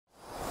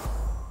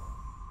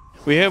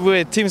We're here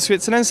with Team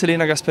Switzerland,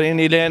 Selina, Gasparin,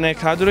 Irene,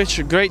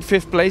 Cadurisch. Great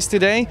 5th place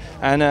today,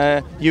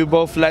 and you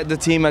both led the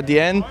team at the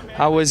end.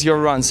 How was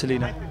your run,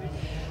 Selina?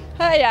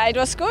 Yeah, it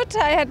was good.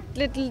 I had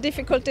little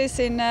difficulties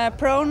in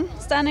prone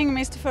standing,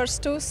 missed the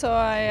first 2, so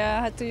I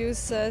had to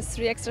use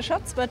 3 extra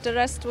shots, but the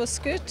rest was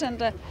good,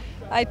 and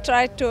I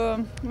tried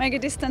to make a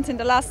distance in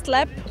the last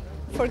lap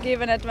for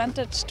give an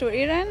advantage to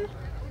Irene,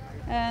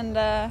 and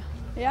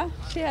yeah,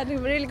 she had a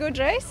really good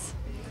race.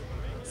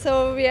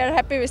 So we are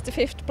happy with the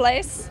 5th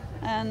place,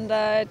 and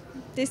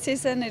this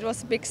season it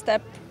was a big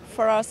step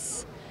for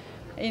us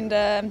in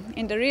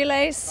the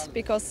relays,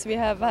 because we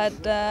have had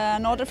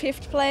another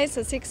 5th place,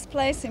 a 6th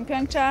place in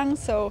Pyeongchang.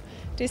 So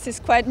this is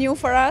quite new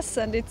for us,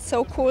 and it's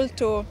so cool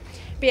to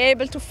be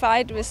able to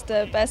fight with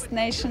the best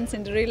nations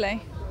in the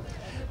relay.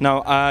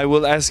 Now, I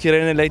will ask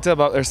Irene later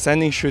about her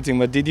standing shooting,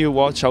 but did you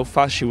watch how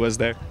fast she was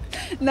there?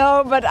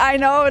 No, but I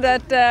know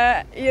that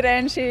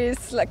Irene, she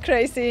is like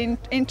crazy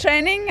in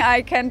training.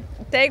 I can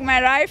take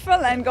my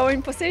rifle and go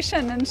in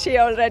position, and she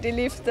already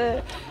left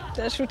the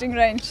shooting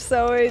range,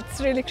 so it's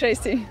really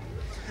crazy.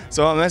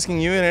 So I'm asking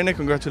you, Irene,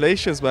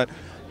 congratulations, but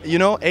you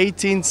know,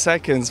 18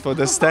 seconds for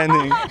the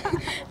standing.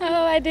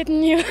 Oh, I didn't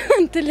know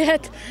until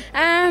yet.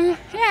 Yeah,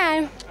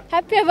 I'm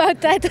happy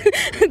about that.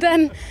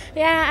 Then,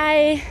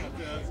 yeah,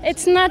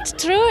 it's not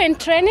true in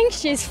training.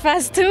 She's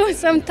fast too.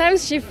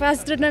 Sometimes she's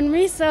faster than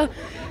me. So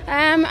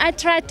I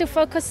tried to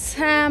focus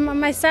on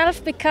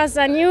myself, because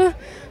I knew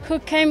who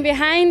came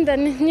behind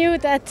and knew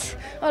that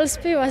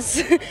Olsby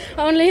was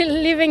only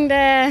leaving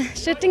the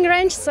shooting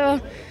range. So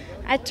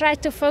I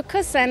tried to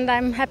focus, and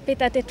I'm happy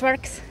that it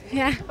works.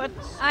 Yeah. But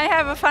I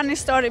have a funny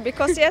story,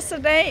 because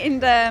yesterday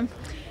in the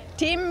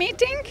team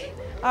meeting,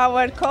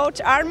 our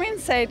coach Armin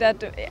said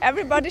that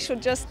everybody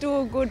should just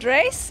do a good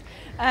race,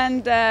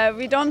 and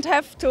we don't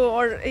have to,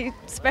 or it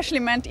especially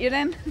meant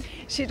Irene,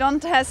 she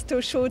don't have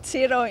to shoot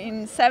 0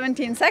 in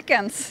 17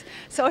 seconds.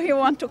 So he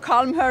want to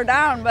calm her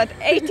down, but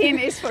 18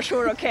 is for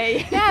sure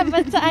okay. Yeah,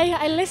 but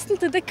I listened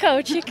to the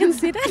coach, you can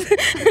see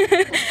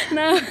that.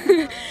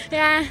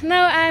 No,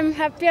 I'm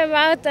happy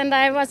about, and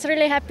I was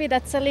really happy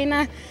that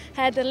Selina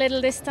had a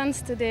little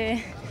distance to the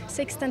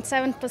 6th and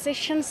 7th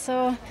position.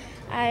 So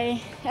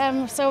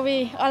so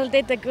we all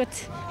did a good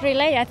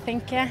relay, I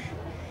think, yeah.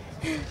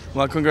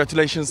 Well,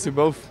 congratulations to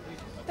both.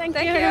 Thank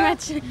you very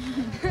much.